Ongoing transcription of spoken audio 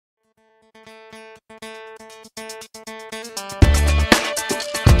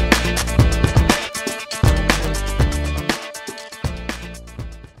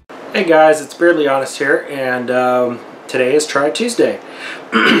Hey guys, it's Beardly Honest here, and today is Try Tuesday.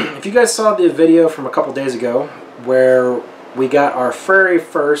 If you guys saw the video from a couple days ago where we got our very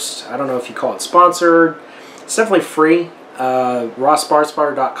first, I don't know if you call it sponsored, it's definitely free.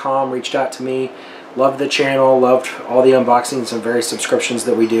 RawSparSpotter.com reached out to me, loved the channel, loved all the unboxings and various subscriptions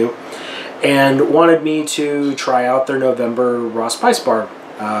that we do, and wanted me to try out their November Raw Spice Bar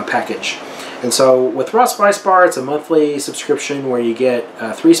package. And so with Raw Spice Bar, it's a monthly subscription where you get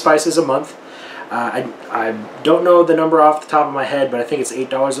 3 spices a month. I don't know the number off the top of my head, but I think it's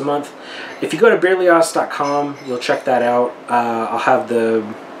 $8 a month. If you go to beardlyhonest.com, you'll check that out. I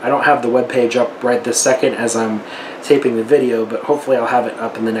don't have the webpage up right this second as I'm taping the video, but hopefully I'll have it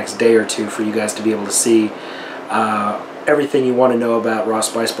up in the next day or two for you guys to be able to see everything you want to know about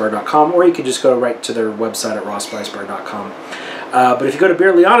rawspicebar.com, or you could just go right to their website at rawspicebar.com. But if you go to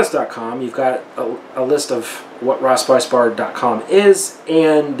beardlyhonest.com, you've got a list of what rawspicebar.com is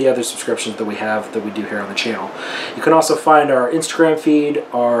and the other subscriptions that we have that we do here on the channel. You can also find our Instagram feed,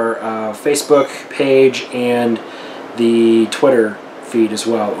 our Facebook page, and the Twitter feed as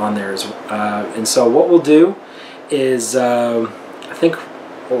well on there. And so what we'll do is, I think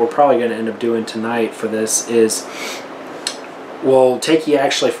what we're probably going to end up doing tonight for this is we'll take you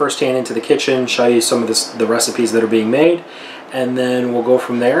actually firsthand into the kitchen, show you some of the recipes that are being made, and then we'll go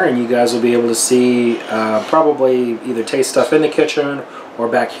from there, and you guys will be able to see probably either taste stuff in the kitchen or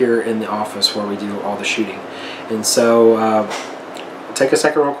back here in the office where we do all the shooting. And so take a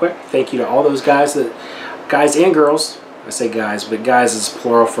second real quick. Thank you to all those guys and girls. I say guys, but guys is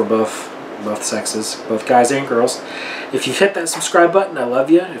plural for both sexes, both guys and girls. If you've hit that subscribe button, I love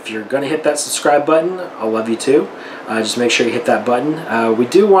you. If you're going to hit that subscribe button, I'll love you too. Just make sure you hit that button. We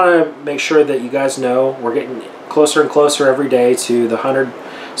do want to make sure that you guys know we're getting closer and closer every day to the 100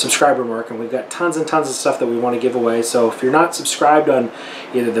 subscriber mark, and we've got tons and tons of stuff that we want to give away. So if you're not subscribed on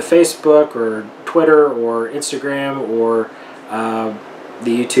either the Facebook or Twitter or Instagram or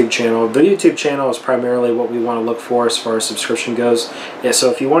the YouTube channel is primarily what we want to look for as far as subscription goes. Yeah,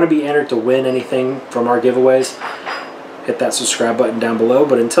 so if you want to be entered to win anything from our giveaways, hit that subscribe button down below.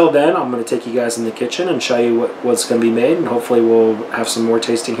 But until then, I'm going to take you guys in the kitchen and show you what's going to be made, and hopefully we'll have some more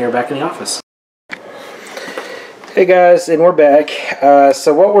tasting here back in the office. Hey guys, and we're back.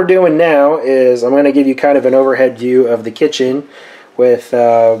 So what we're doing now is I'm going to give you kind of an overhead view of the kitchen with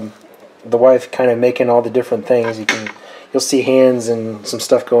the wife kind of making all the different things. You'll see hands and some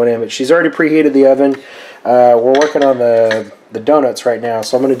stuff going in, but she's already preheated the oven. We're working on the donuts right now,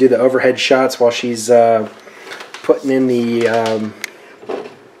 so I'm going to do the overhead shots while she's putting the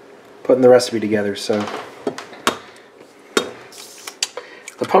recipe together. So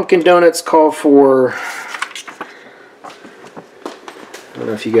the pumpkin donuts call for, I don't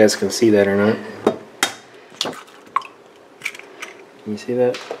know if you guys can see that or not. Can you see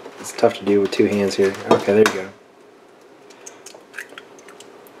that? It's tough to do with 2 hands here. Okay, there you go.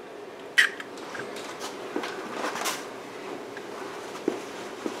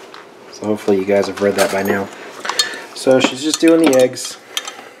 So hopefully you guys have read that by now. So she's just doing the eggs.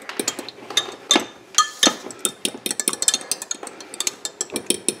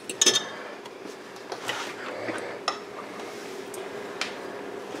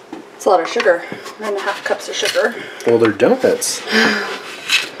 It's a lot of sugar. 9.5 cups of sugar. Well, they're donuts.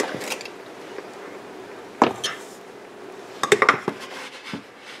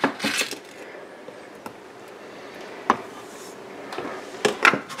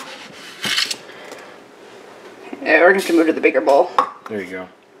 Yeah, we're going to move to the bigger bowl. There you go.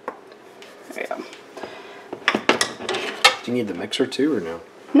 There you go. Do you need the mixer too, or no?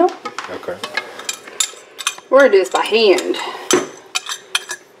 No. Okay. We're going to do this by hand.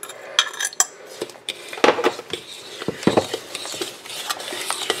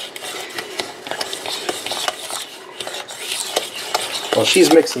 While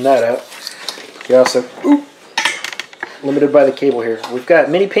she's mixing that up, we also, limited by the cable here. We've got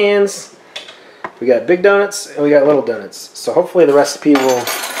mini pans, we got big donuts, and we got little donuts. So hopefully the recipe will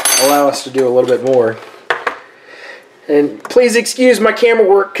allow us to do a little bit more. And please excuse my camera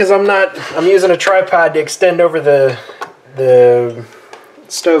work because I'm using a tripod to extend over the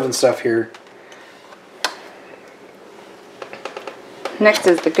stove and stuff here. Next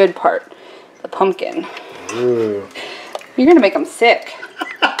is the good part, the pumpkin. Ooh. You're going to make them sick.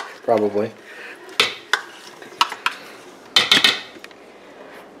 Probably.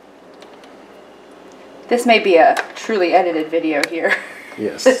 This may be a truly edited video here.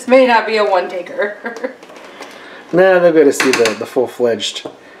 Yes. This may not be a one-taker. No, they'll go to see the full-fledged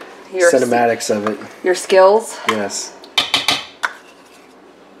cinematics of it. Your skills? Yes.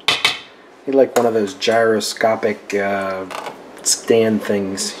 Need like one of those gyroscopic stand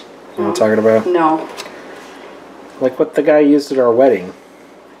things. You know what I'm talking about? No. Like what the guy used at our wedding.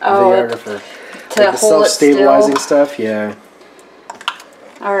 Oh, videographer. to Like the hold it self-stabilizing still. stuff, yeah.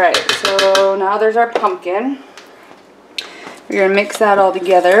 Alright, so now there's our pumpkin. We're going to mix that all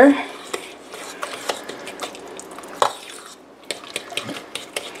together.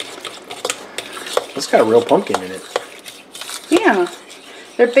 It's got a real pumpkin in it. Yeah.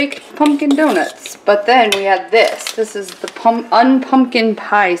 They're baked pumpkin donuts. But then we had this. This is the unpumpkin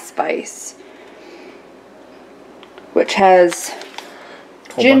pie spice. Which has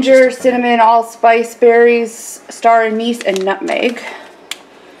ginger, cinnamon, allspice, berries, star anise, and nutmeg.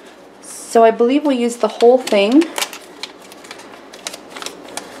 So I believe we used the whole thing.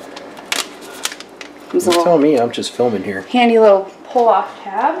 Don't tell me, I'm just filming here. Handy little pull-off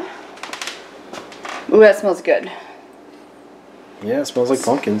tab. Ooh, that smells good. Yeah, it smells like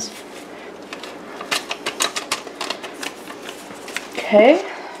pumpkins. Okay.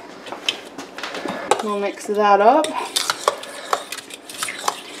 We'll mix that up.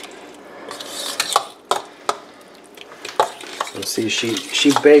 You see,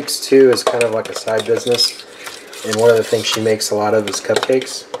 she bakes too as kind of like a side business. And one of the things she makes a lot of is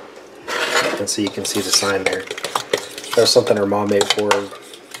cupcakes. And so you can see the sign there. That was something her mom made for,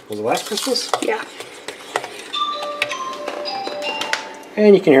 was it last Christmas? Yeah.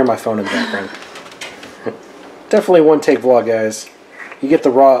 And you can hear my phone in the background. Definitely one take vlog, guys. You get the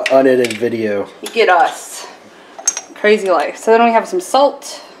raw, unedited video. You get us. Crazy life. So then we have some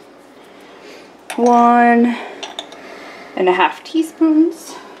salt. 1.5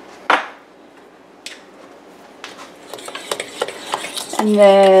 teaspoons. And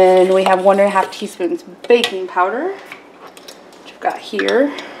then we have 1.5 teaspoons baking powder, which I've got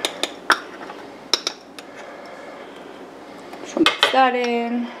here. So mix that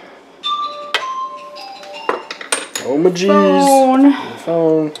in. Oh my jeez.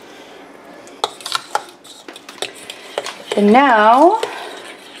 Phone. And now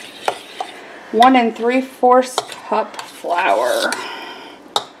 1 3/4 cup flour.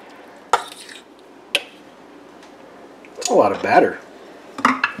 That's a lot of batter.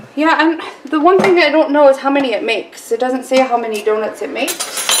 Yeah, and the one thing I don't know is how many it makes. It doesn't say how many donuts it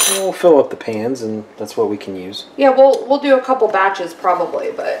makes. We'll fill up the pans, and that's what we can use. Yeah, we'll do a couple batches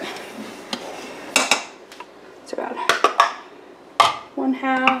probably, but it's about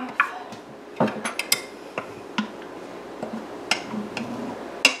 1/2.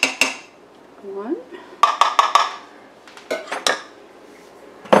 One.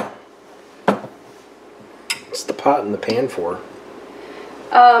 What's the pot in the pan for?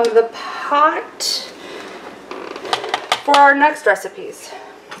 The pot for our next recipes.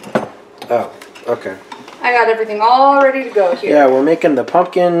 Oh, okay. I got everything all ready to go here. Yeah, we're making the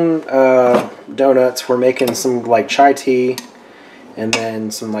pumpkin donuts. We're making some like chai tea, and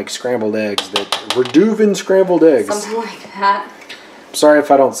then some like scrambled eggs. That Reduvan scrambled eggs. Something like that. Sorry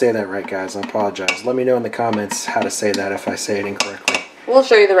if I don't say that right, guys. I apologize. Let me know in the comments how to say that if I say it incorrectly. We'll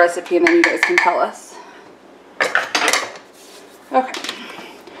show you the recipe and then you guys can tell us. Okay.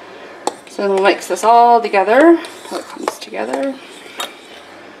 So then we'll mix this all together so it comes together.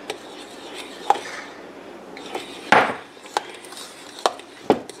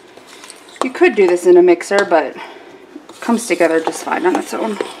 You could do this in a mixer, but it comes together just fine on its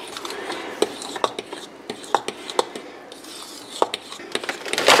own.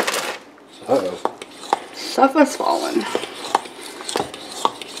 Uh-oh. Stuff has fallen.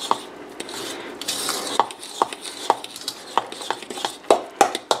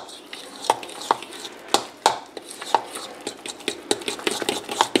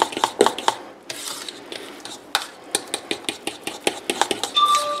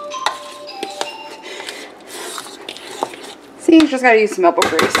 See, you just gotta use some elbow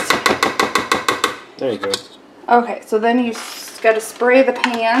grease. There you go. Okay, so then you gotta spray the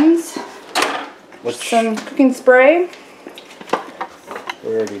pans. Which, Some cooking spray.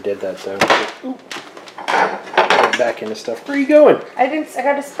 we already did that though. Ooh. Get back into stuff. Where are you going? I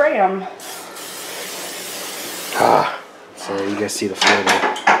gotta spray them. Ah. Sorry, you guys see the floor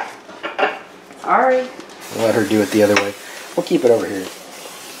there. Alright. I'll let her do it the other way. We'll keep it over here.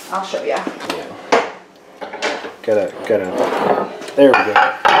 I'll show ya. Yeah. Gotta. There we go.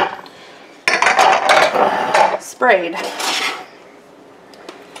 Sprayed.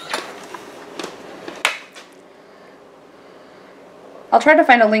 I'll try to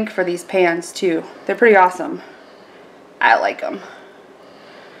find a link for these pans too. They're pretty awesome. I like them.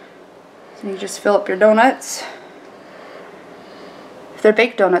 So you just fill up your donuts. If they're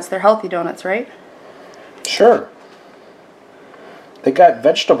baked donuts, they're healthy donuts, right? Sure. They got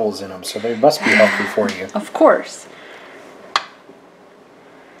vegetables in them, so they must be healthy for you. Of course.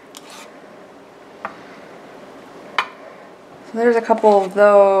 So there's a couple of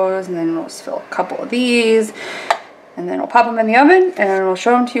those, and then we'll just fill a couple of these, and then we'll pop them in the oven, and we'll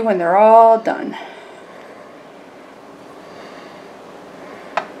show them to you when they're all done.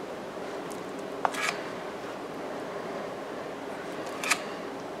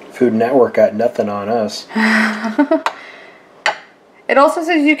 Food Network got nothing on us. It also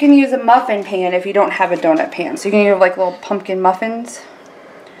says you can use a muffin pan if you don't have a donut pan. So you can use like little pumpkin muffins,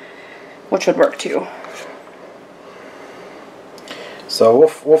 which would work too. So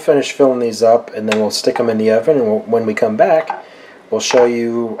we'll finish filling these up, and then we'll stick them in the oven, and when we come back, we'll show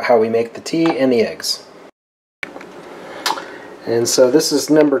you how we make the tea and the eggs. And so this is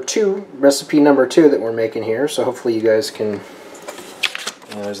recipe number 2 that we're making here, so hopefully you guys can...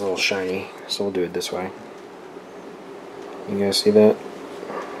 Oh, there's a little shiny, so we'll do it this way. You guys see that?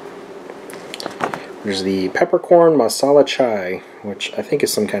 There's the peppercorn masala chai, which I think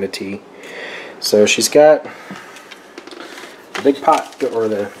is some kind of tea. So she's got a big pot, or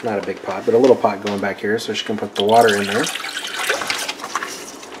not a big pot, but a little pot going back here, so she can put the water in there.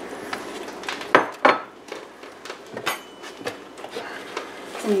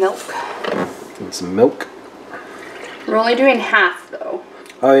 Some milk. And some milk. We're only doing half though.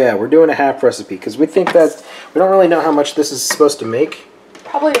 Oh yeah, we're doing a half recipe because we think that we don't really know how much this is supposed to make.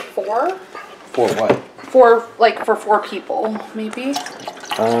 Probably 4. For what? For 4 people, maybe.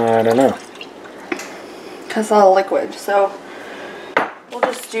 I don't know. Because it's all liquid, so we'll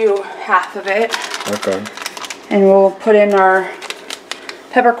just do half of it. Okay. And we'll put in our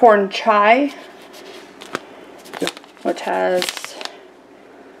peppercorn chai, which has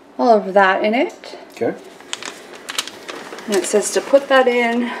all of that in it. Okay. And it says to put that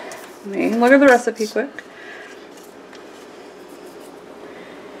in. Let me look at the recipe quick.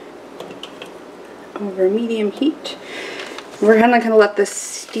 Over medium heat. We're kind of going to let this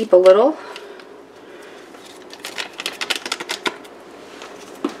steep a little.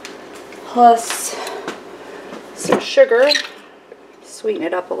 Plus some sugar. Sweeten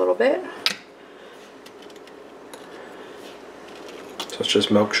it up a little bit. So it's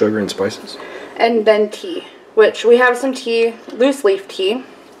just milk, sugar, and spices? And then tea, which we have some tea, loose leaf tea.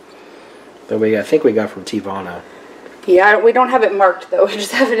 That I think we got from Tivana. Yeah, we don't have it marked though. We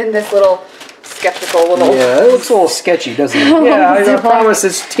just have it in this little skeptical little... Yeah, it looks a little sketchy, doesn't it? Yeah, I promise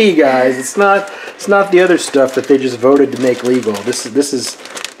it's tea, guys. It's not the other stuff that they just voted to make legal. This is...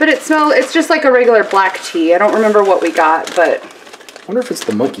 But it's just like a regular black tea. I don't remember what we got, but... I wonder if it's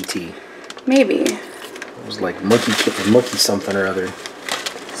the monkey tea. Maybe. It was like monkey something or other.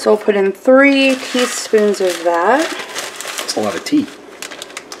 So we'll put in 3 teaspoons of that. That's a lot of tea.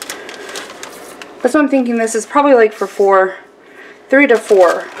 That's what I'm thinking. This is probably like for 3 to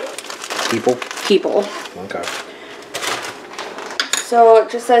 4 people. Okay. So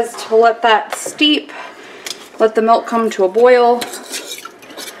it just says to let that steep, let the milk come to a boil.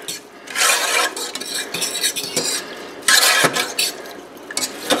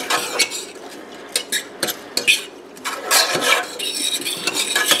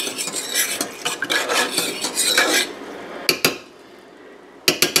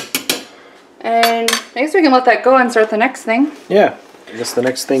 And I guess we can let that go and start the next thing. Yeah. I guess the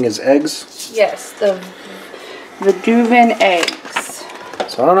next thing is eggs. Yes, the Duvin eggs.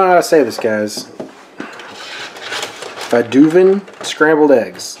 So I don't know how to say this, guys. Duvin scrambled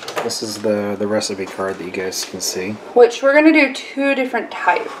eggs. This is the recipe card that you guys can see. Which we're going to do 2 different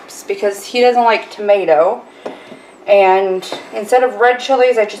types because he doesn't like tomato. And instead of red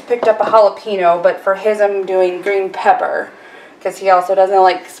chilies, I just picked up a jalapeno. But for his, I'm doing green pepper. Because he also doesn't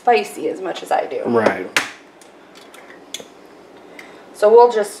like spicy as much as I do. Right. So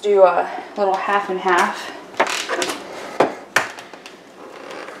we'll just do a little half and half.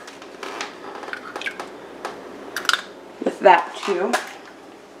 With that too.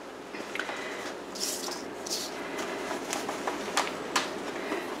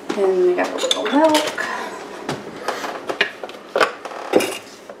 And we got a little milk.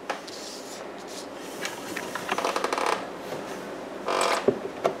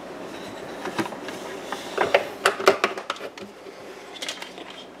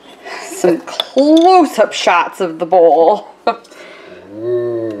 Some close-up shots of the bowl.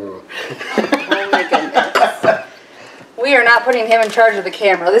 Oh my goodness. We are not putting him in charge of the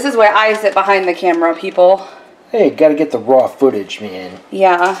camera. This is why I sit behind the camera, people. Hey, gotta get the raw footage, man.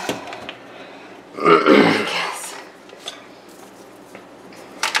 Yeah. I guess.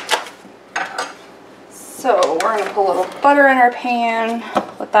 So we're going to put a little butter in our pan.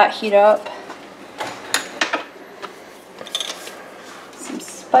 Let that heat up.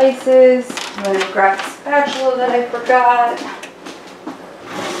 Spices. I'm going to grab the spatula that I forgot.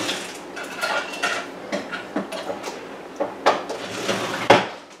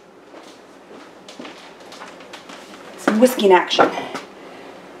 whisking action.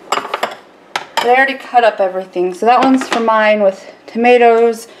 But I already cut up everything. So that one's for mine with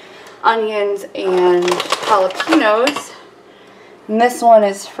tomatoes, onions, and jalapenos. And this one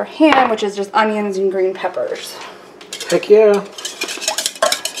is for him, which is just onions and green peppers. Heck yeah.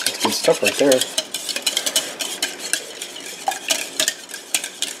 That's good stuff right there.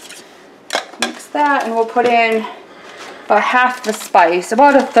 Mix that, and we'll put in about half the spice,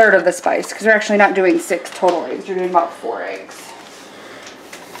 about a third of the spice, because we're actually not doing 6 total eggs. We're doing about 4 eggs.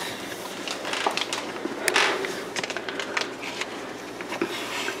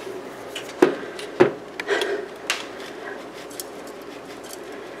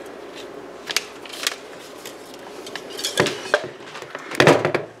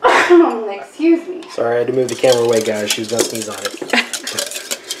 Excuse me. Sorry, I had to move the camera away, guys. She was going to sneeze on it.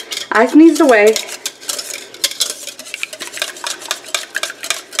 I sneezed away.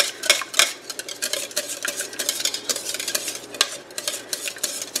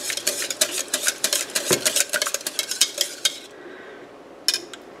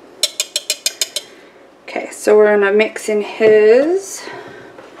 Okay, so we're going to mix in his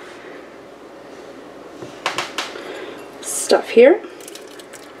stuff here.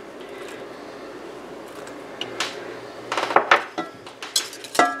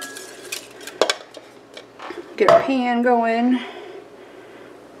 Get our pan going.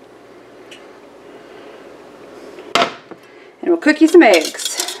 And we'll cook you some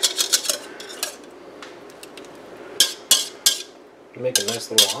eggs. Make a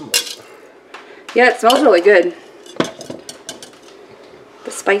nice little omelet. Yeah, it smells really good.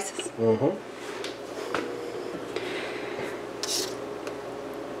 The spices. Mm-hmm.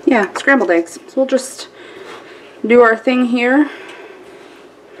 Yeah, scrambled eggs. So we'll just do our thing here.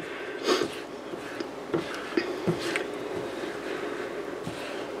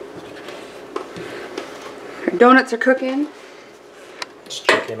 Our donuts are cooking. Just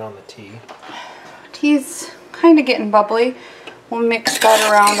check in on the tea. Tea's kind of getting bubbly. We'll mix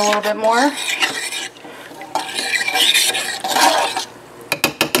that around a little bit more.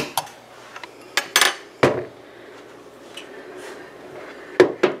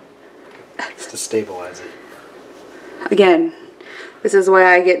 To stabilize it. Again, this is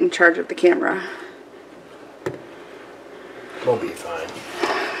why I get in charge of the camera. We'll be fine.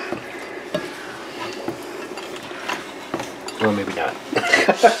 Well, maybe not.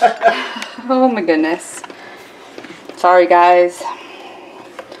 Oh my goodness. Sorry guys.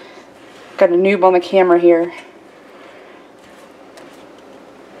 Got a noob on the camera here.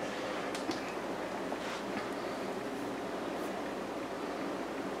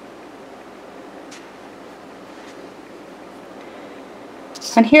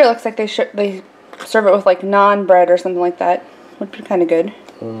 And here it looks like they serve it with like naan bread or something like that. Would be kind of good.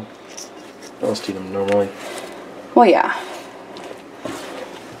 I just eat them normally. Well, yeah.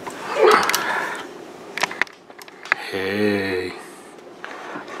 Hey.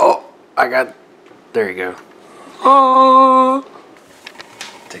 Oh, I got. There you go. Oh.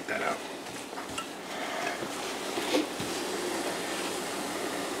 Take that out.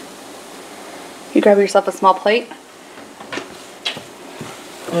 You grab yourself a small plate.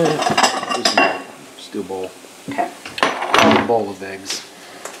 Just do a bowl. Okay. A bowl of eggs.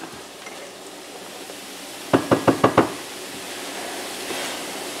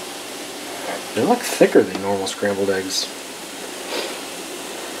 They look thicker than normal scrambled eggs.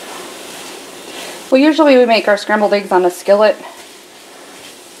 Well, usually we make our scrambled eggs on a skillet.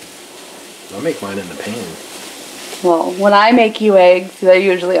 I make mine in the pan. Well, when I make you eggs, they're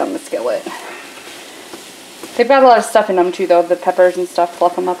usually on the skillet. They've got a lot of stuff in them too, though. The peppers and stuff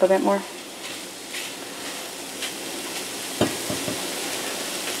fluff them up a bit more.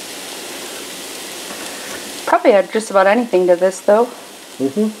 Probably add just about anything to this, though.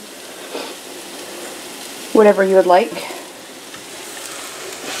 Mm-hmm. Whatever you would like.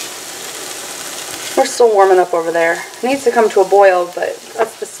 We're still warming up over there. It needs to come to a boil, but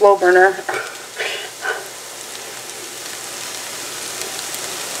that's the slow burner.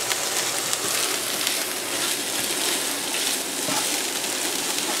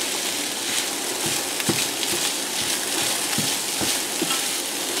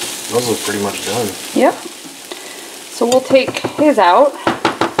 Those look pretty much done. Yep. So we'll take his out.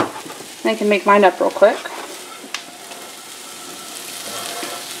 I can make mine up real quick.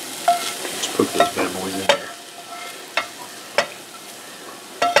 Let's put those bad boys in there.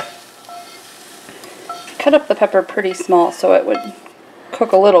 Cut up the pepper pretty small so it would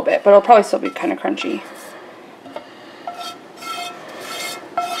cook a little bit, but it'll probably still be kind of crunchy.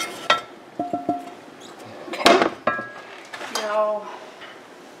 Okay. Now,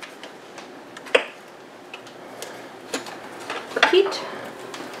 heat.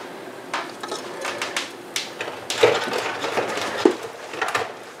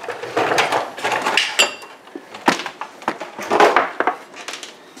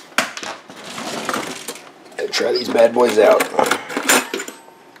 Let's try these bad boys out.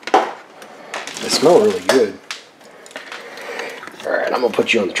 They smell really good. Alright, I'm gonna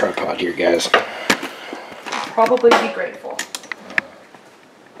put you on the tripod here, guys. Probably be grateful.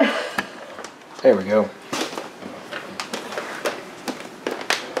 There we go.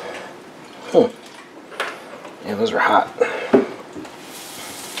 Yeah, those are hot.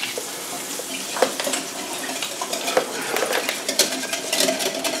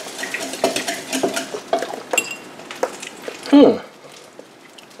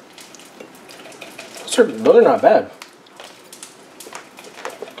 Those are not bad.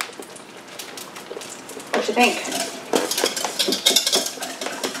 What you think?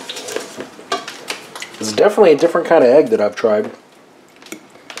 It's definitely a different kind of egg that I've tried.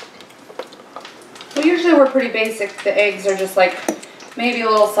 Well, usually we're pretty basic. The eggs are just like maybe a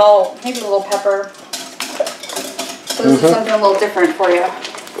little salt, maybe a little pepper. So this is something a little different for you.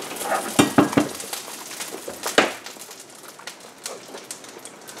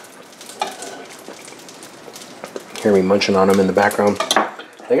 Hear me munching on them in the background.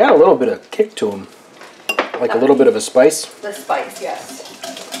 They got a little bit of kick to them. Like a little bit of a spice. The spice, yes.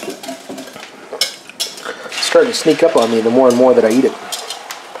 It's starting to sneak up on me the more and more that I eat it.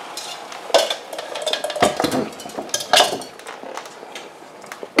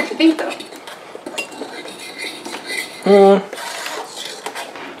 What do you think, though?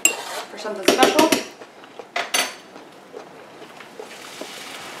 For something special?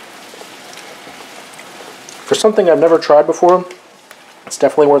 For something I've never tried before, it's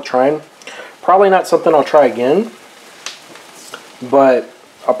definitely worth trying. Probably not something I'll try again, but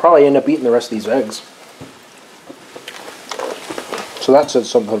I'll probably end up eating the rest of these eggs. So that says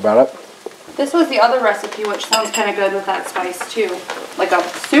something about it. This was the other recipe, which sounds kind of good with that spice too. Like a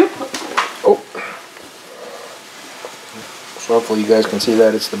soup. Oh. So hopefully you guys can see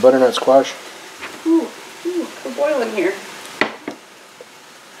that. It's the butternut squash. Ooh, we're boiling here.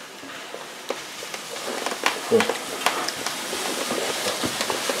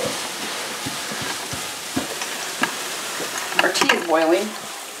 Our tea is boiling.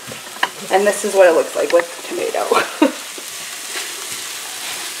 And this is what it looks like with tomato.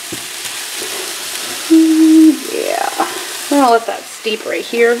 Yeah. I'm gonna let that steep right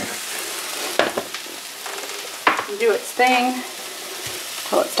here. And do its thing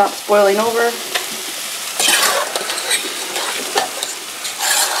until it stops boiling over.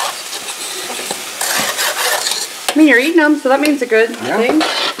 I mean, you're eating them, so that means a good thing.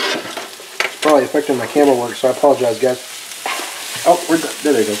 It's probably affecting my camera work, so I apologize, guys. Oh, we're done.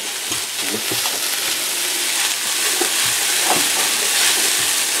 There they go.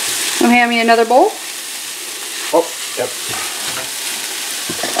 Want to hand me another bowl? Oh, yep.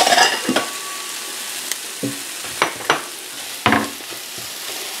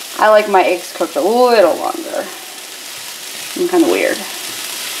 I like my eggs cooked a little longer. I'm kind of weird.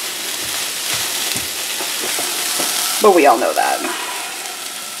 But we all know that.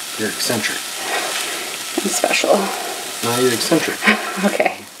 You're eccentric. I'm special. No, you're eccentric.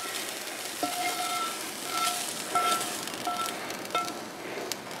 Okay.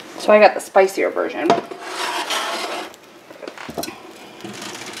 So I got the spicier version.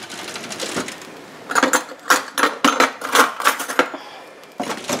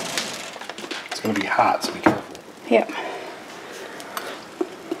 It's going to be hot, so be careful. Yep.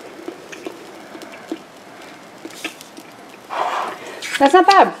 That's not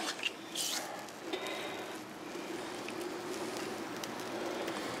bad.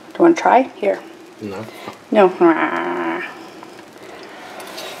 Do you want to try? Here. No. No.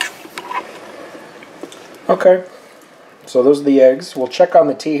 Okay. So those are the eggs. We'll check on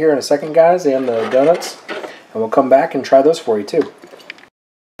the tea here in a second, guys, and the donuts. And we'll come back and try those for you, too.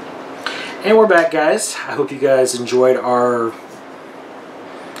 And we're back, guys. I hope you guys enjoyed our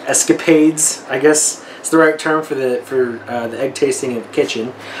escapades, I guess it's the right term for the egg tasting in the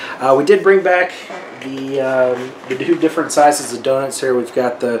kitchen. We did bring back the two different sizes of donuts here. We've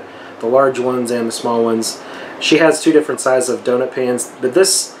got the large ones and the small ones. She has two different sizes of donut pans, but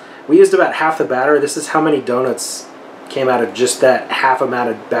this, we used about half the batter. This is how many donuts came out of just that half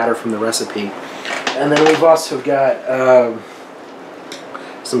amount of batter from the recipe. And then we've also got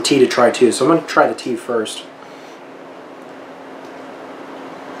some tea to try too. So I'm going to try the tea first.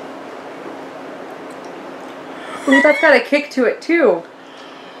 Ooh, that's got a kick to it too.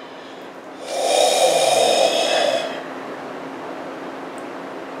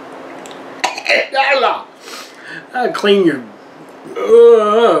 Clean your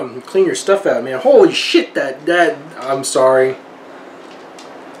Clean your stuff out, man. Holy shit, that I'm sorry.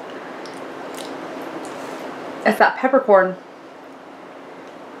 It's that peppercorn.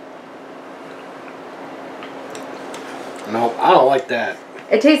 No, I don't like that.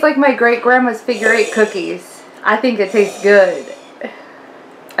 It tastes like my great-grandma's figure-8 cookies. I think it tastes good.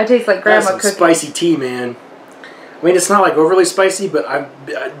 It tastes like grandma That's some cookies. spicy tea, man. I mean, it's not like overly spicy, but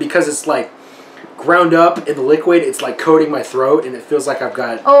because it's like ground up in the liquid, it's like coating my throat, and it feels like I've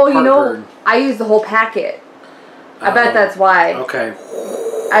got heartburn. I used the whole packet. I bet that's why. Okay.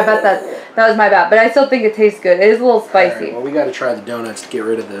 I bet that was my bad, but I still think it tastes good. It is a little spicy. All right, well, we got to try the donuts to get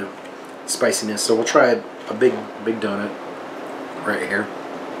rid of the spiciness, so we'll try a big donut right here.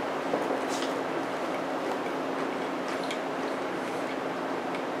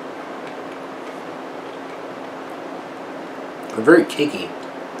 They're very cakey.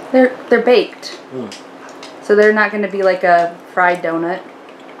 They're baked, so they're not going to be like a fried donut.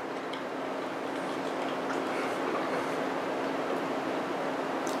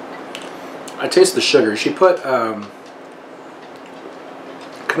 I taste the sugar. She put what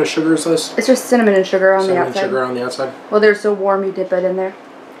kind of sugar is this? It's just cinnamon and sugar on the outside. Cinnamon sugar on the outside. Well, they're so warm, you dip it in there.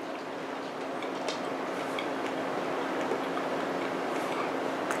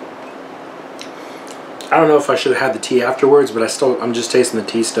 I don't know if I should have had the tea afterwards, but I'm just tasting the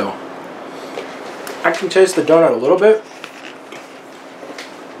tea still. I can taste the donut a little bit.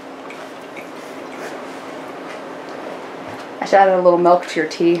 I should add a little milk to your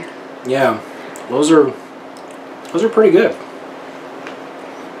tea. Yeah, those are pretty good.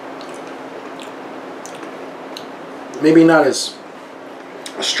 Maybe not as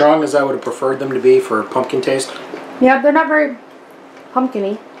strong as I would have preferred them to be for pumpkin taste. Yeah, they're not very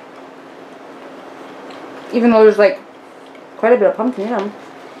pumpkin-y. Even though there's like quite a bit of pumpkin in them.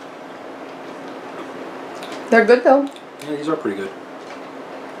 They're good though. Yeah, these are pretty good.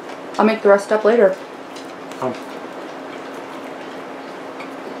 I'll make the rest up later. Oh.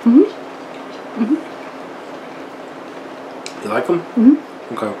 You like them?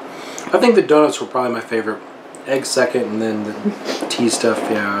 Okay. I think the donuts were probably my favorite. Egg second, and then the tea stuff.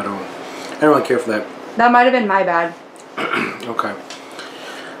 Yeah, I don't really care for that. That might have been my bad. Okay.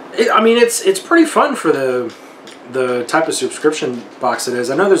 I mean, it's pretty fun for the type of subscription box it is.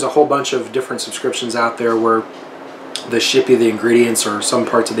 I know there's a whole bunch of different subscriptions out there where they ship you the ingredients or some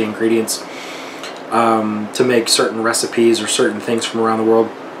parts of the ingredients to make certain recipes or certain things from around the world.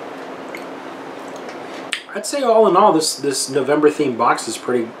 I'd say all in all, this November themed box is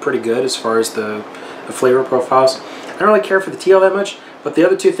pretty good as far as the flavor profiles. I don't really care for the tea all that much, but the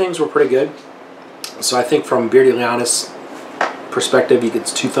other two things were pretty good. So I think from Beardly Leonis perspective, you get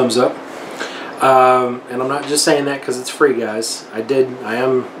 2 thumbs up. And I'm not just saying that because it's free, guys. I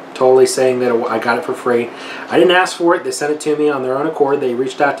am totally saying that I got it for free. I didn't ask for it. They sent it to me on their own accord. They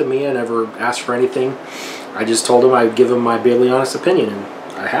reached out to me. I never asked for anything. I just told them I'd give them my Beardly Leonis opinion, and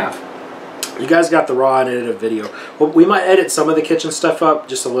I have. You guys got the raw and edited video. Well, we might edit some of the kitchen stuff up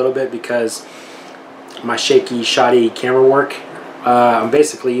just a little bit because my shaky, shoddy camera work. I'm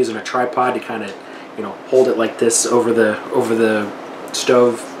basically using a tripod to kind of, hold it like this over the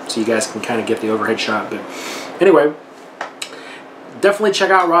stove, so you guys can kind of get the overhead shot. But anyway, definitely check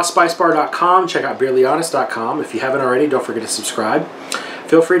out rawspicebar.com. Check out beardlyleonis.com. If you haven't already, don't forget to subscribe.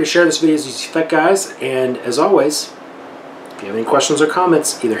 Feel free to share this video as you see fit, guys. And as always, if you have any questions or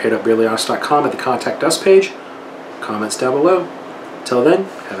comments, either hit up beardlyleonis.com at the Contact Us page. Comments down below. Till then,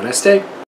 have a nice day.